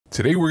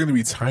Today we're going to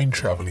be time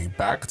traveling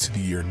back to the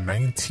year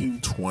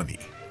 1920.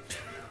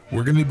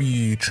 We're going to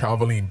be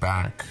traveling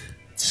back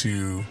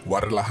to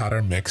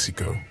Guadalajara,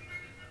 Mexico.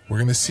 We're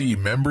going to see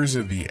members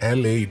of the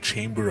LA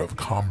Chamber of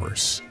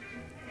Commerce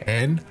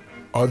and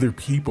other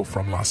people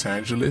from Los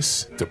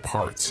Angeles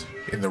depart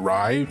and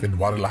arrive in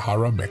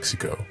Guadalajara,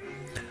 Mexico.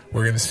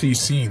 We're going to see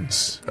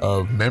scenes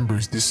of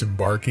members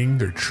disembarking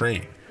their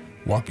train,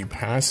 walking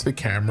past the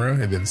camera,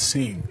 and then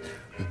seeing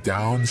the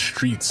down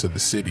streets of the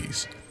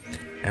cities.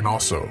 And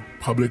also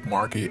public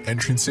market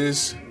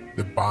entrances,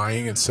 the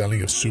buying and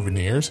selling of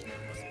souvenirs,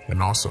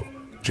 and also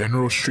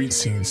general street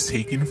scenes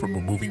taken from a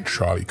moving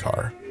trolley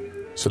car.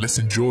 So let's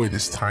enjoy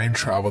this time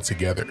travel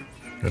together,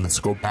 and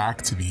let's go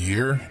back to the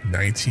year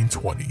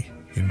 1920.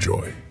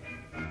 Enjoy.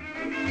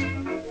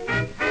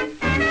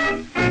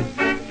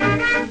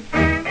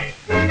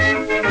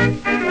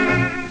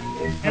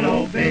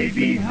 Hello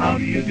baby, how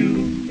do you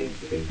do?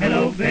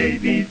 Hello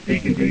baby,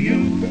 speaking to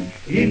you,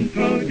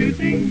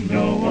 introducing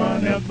no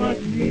one else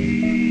but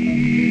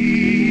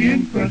me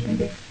in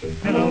person.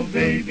 Hello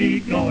baby,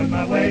 going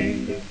my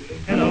way.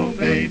 Hello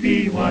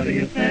baby, what do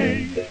you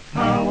say?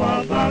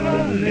 How about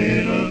a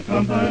little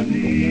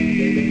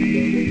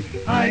company?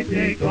 I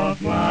take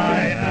off my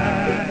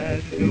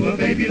hat to a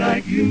baby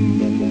like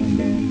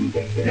you.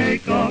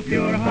 Take off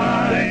your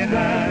high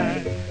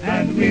hat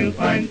and we'll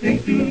find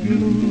things to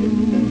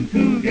do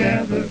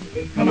together.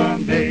 Come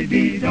on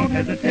baby, don't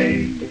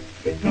hesitate.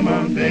 Come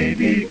on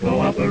baby,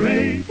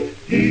 cooperate.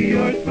 See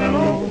your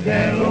fellow,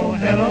 hello